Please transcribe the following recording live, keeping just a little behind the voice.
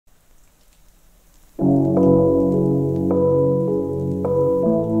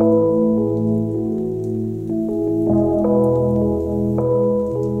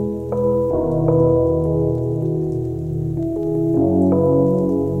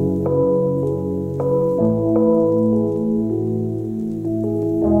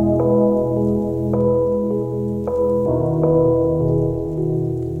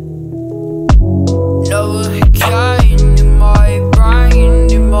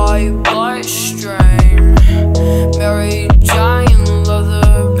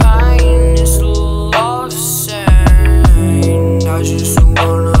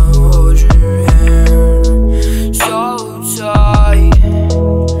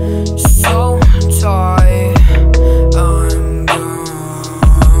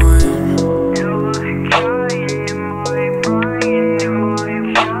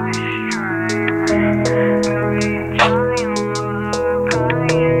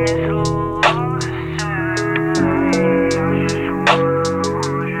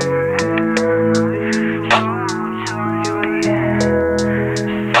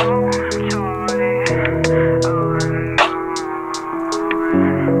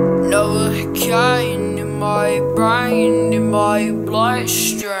my brain, in my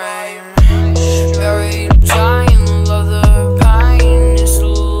bloodstream. Very giant, love the pain, it's a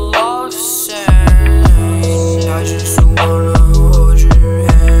love scene. I just wanna hold your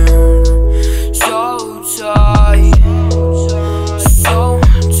hand so tight, so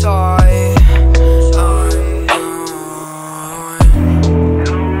tight.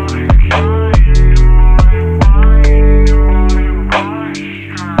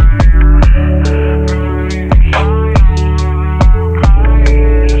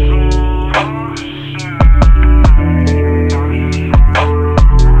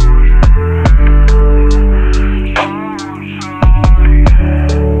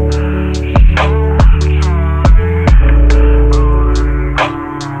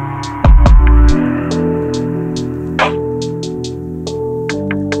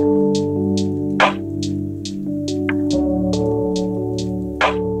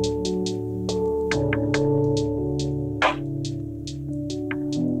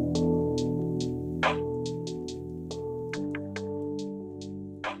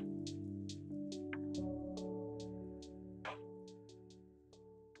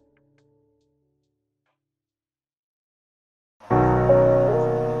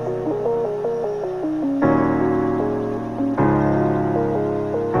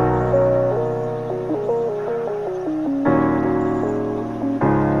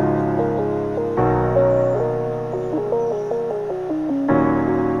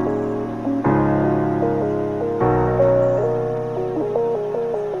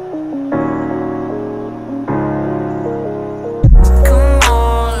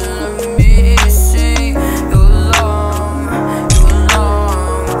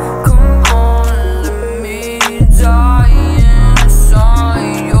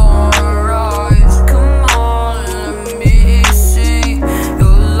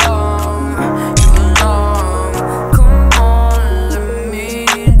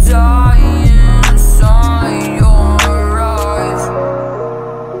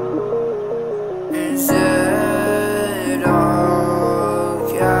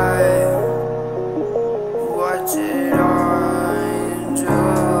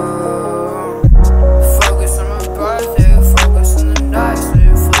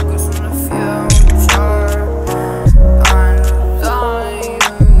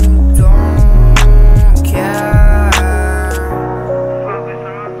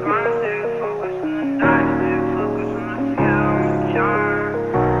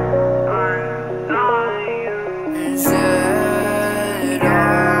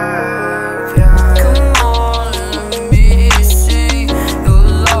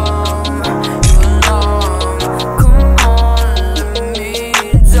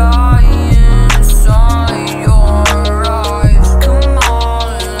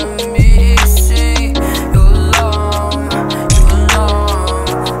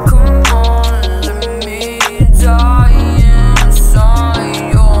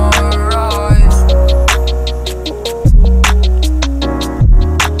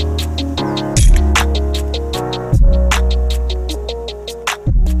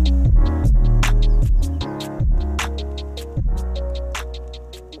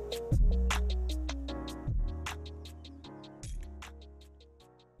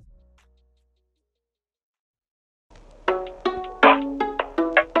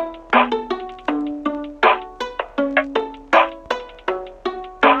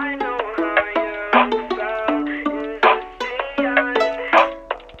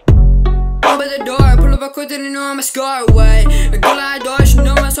 Didn't know I'm a scar away. A girl I adore, she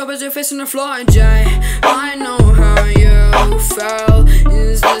know myself as your face on the floor and Jay. I know how you felt.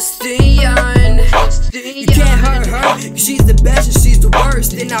 Is this the end? You can't hurt her, cause she's the best and she's the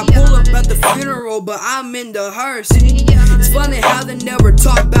worst. Then I pull up at the funeral, but I'm in the hearse. It's funny how they never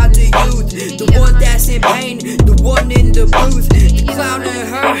talk about the youth, the one that's in pain, the one in the booth. The clown in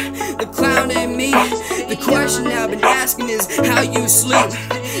her, the clown in me. The question I've been asking is how you sleep.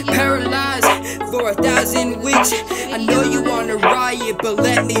 Paralyzed for 1,000 weeks. I know you wanna riot, but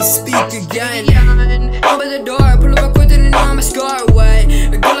let me speak again. Open the door, pull up quick, didn't know I'm a scar away.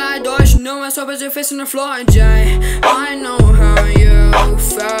 A girl I adore, she know myself as your face on the floor and Jay. I know how you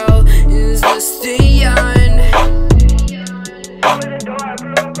felt. Is this the end? Open the door,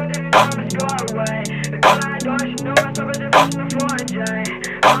 pull up quick, didn't know I'm a scar away. A girl I adore, she know myself as your face on the floor and Jay.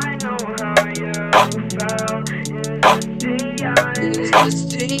 I know how you felt. Is this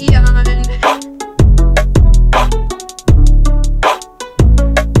the end?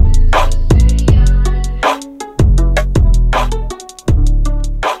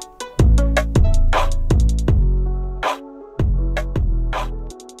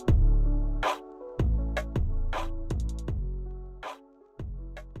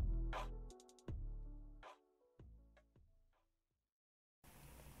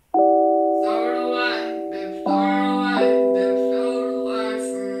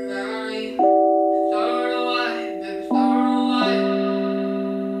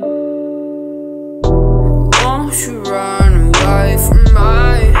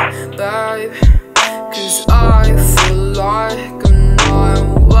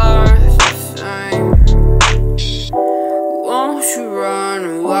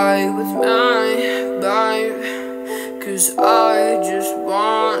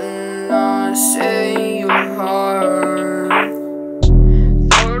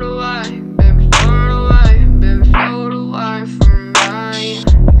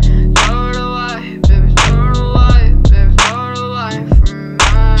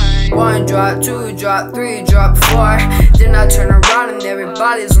 drop 3, drop 4. Then I turn around and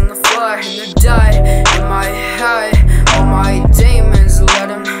everybody's on the floor. And they die in my head. All my demons, let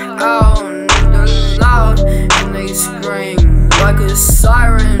them out. And they're loud and they scream like a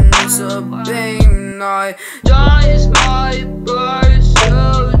siren. It's a bang night. Dies my burst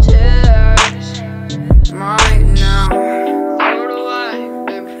of tears right now. Go away,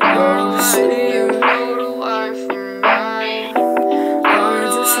 baby, go to sleep. Go away from me. I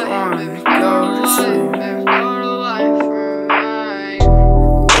just wanna go to sleep. Go away from me.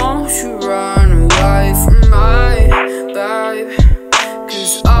 Won't you run away from me, babe?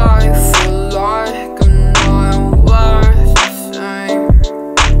 'Cause I feel like I'm not worth the same.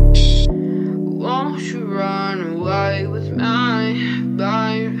 Won't you run away with me,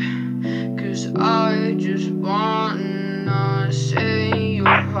 babe? 'Cause I just wanna see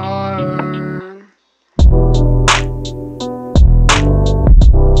your heart.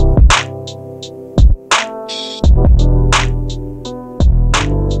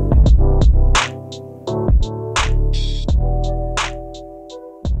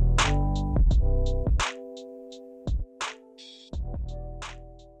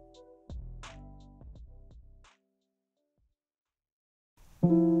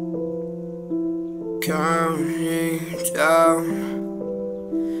 Counting down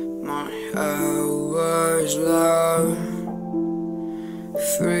my hours, love.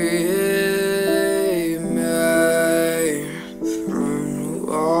 Free me from the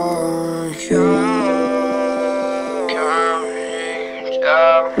war. Counting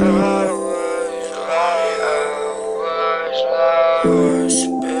down hours, love.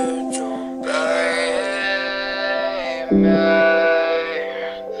 Spiritual baby.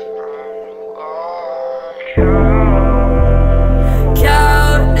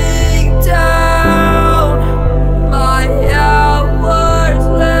 Counting down my hours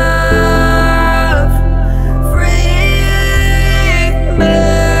left. Free me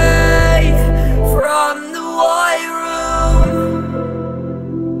from the white room.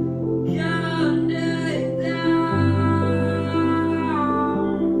 Counting down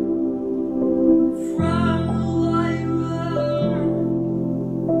from the white room.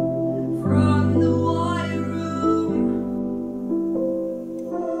 From the white room.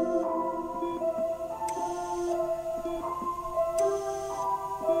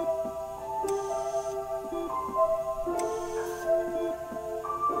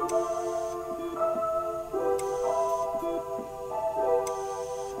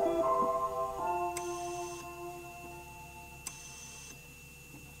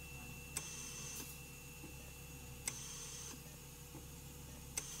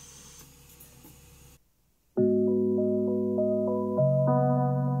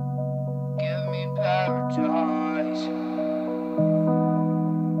 Give me paradise.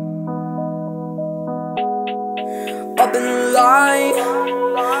 Up in the line,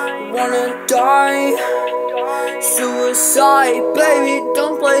 wanna die. Suicide, baby,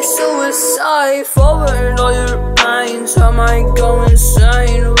 don't play suicide. Forward all your lines, I might go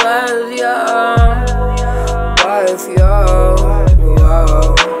insane with ya. With ya.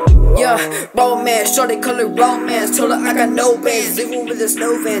 Yeah, romance, shorty color romance. Told her I got no bands, living with the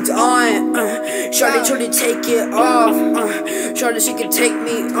snow fans on. Shorty take it off. Shorty she can take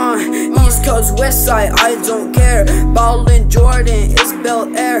me on. East Coast, West Side, I don't care. Ballin' Jordan, it's Bel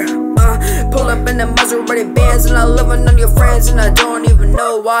Air. Pull up in the Maserati bands and I loving on your friends and I don't even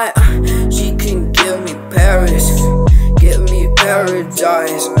know why. She can give me Paris, give me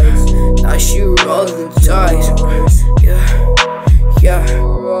paradise. Now she roll the dice. Yeah,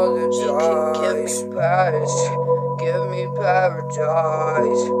 roll the dice. Give me Paris, give me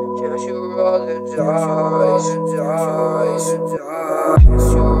paradise. Now she roll the dice.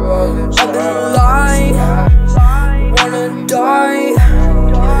 Up in line, wanna die.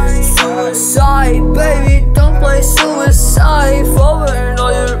 Suicide, baby, don't play suicide. Forward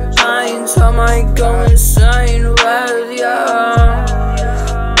all your lines, I might go insane with ya.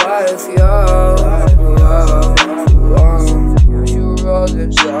 With ya. You roll the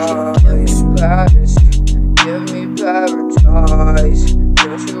dice, Paris, give me paradise. You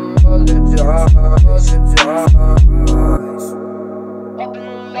roll the dice. Up in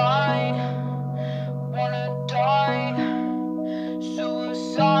the line, wanna die.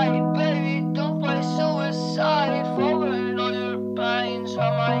 Suicide, baby, don't play suicide. Forward all your pains, I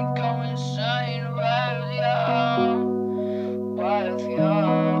might go insane with ya. With ya.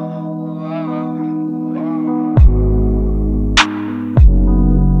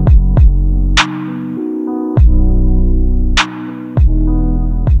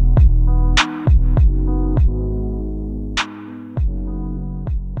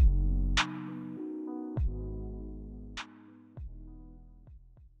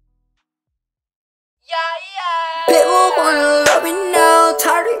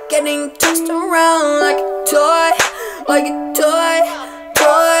 getting tossed around like a toy, like a toy,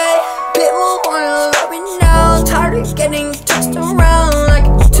 toy. People wanna love me now, tired of getting tossed around like a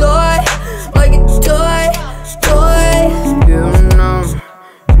toy, like a toy, toy. You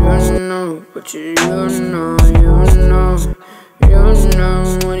know, but you know,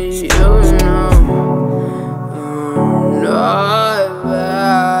 what do you know?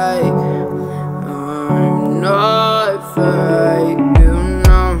 I'm not fake, you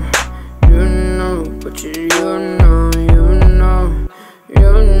know, but you know,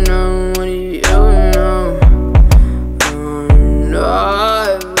 what do you know? I'm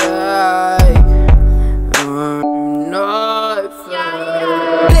not fake,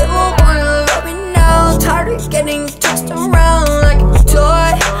 People wanna love me now, tired of getting tossed around like a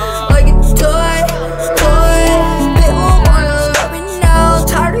toy, like a toy, toy. People wanna love me now,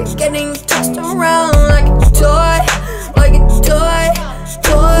 tired of getting tossed around like a toy, like a toy,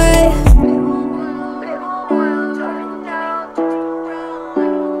 toy.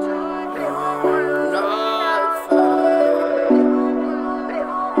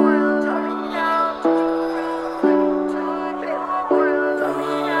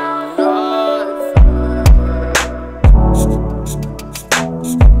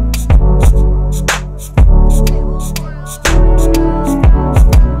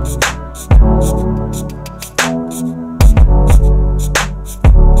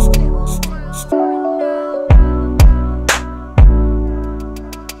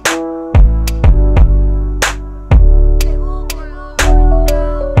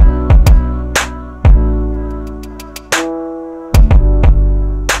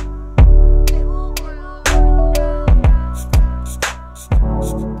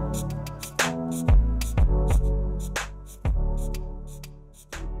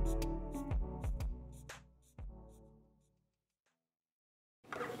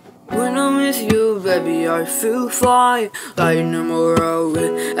 When I'm with you, baby, I feel fly, like no road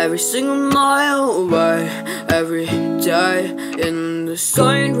every single mile away, every day in the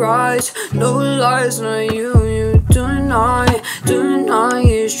sunrise. No lies, not you tonight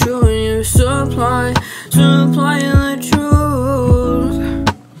is true, and you supply the truth.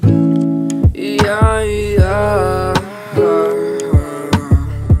 Yeah.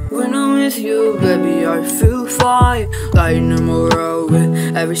 When I'm with you, baby, I feel fly, like no road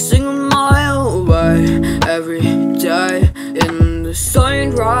every single mile away, every day in the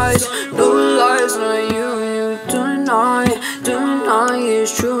sunrise. No lies, not you tonight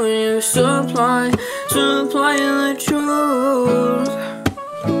is true, and you supply the truth.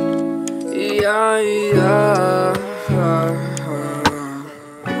 Yeah.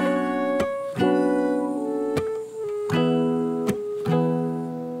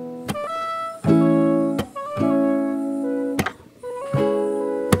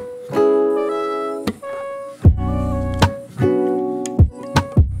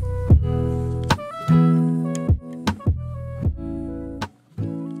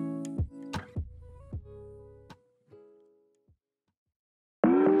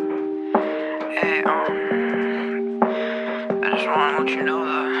 Hey, I just wanna let you know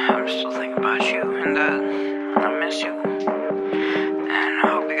that I'm still thinking about you and that I miss you. And I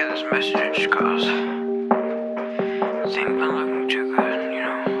hope you get this message, cause things been looking too good, you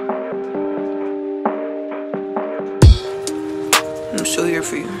know. I'm still here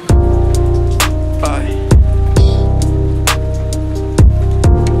for you. Bye.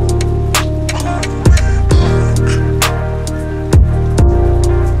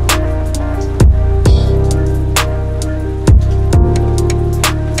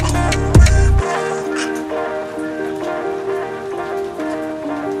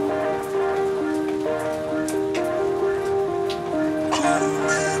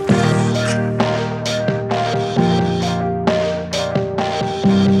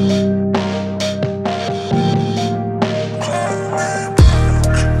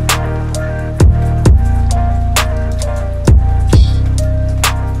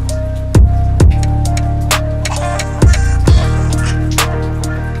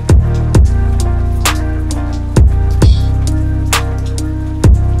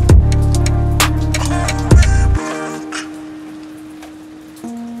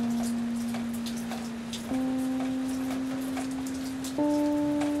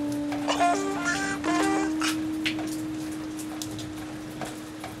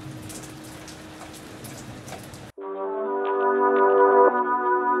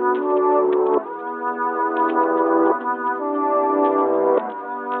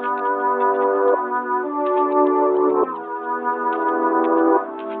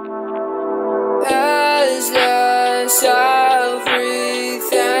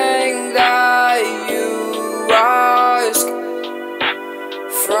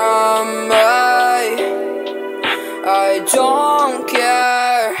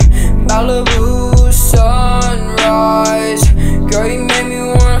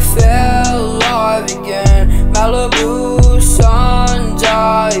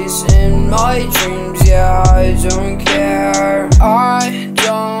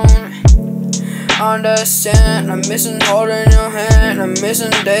 understand. I'm missing holding your hand. I'm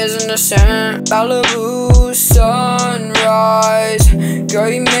missing days in the sand. Malibu sunrise, girl,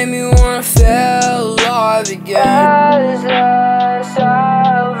 you made me wanna feel alive again.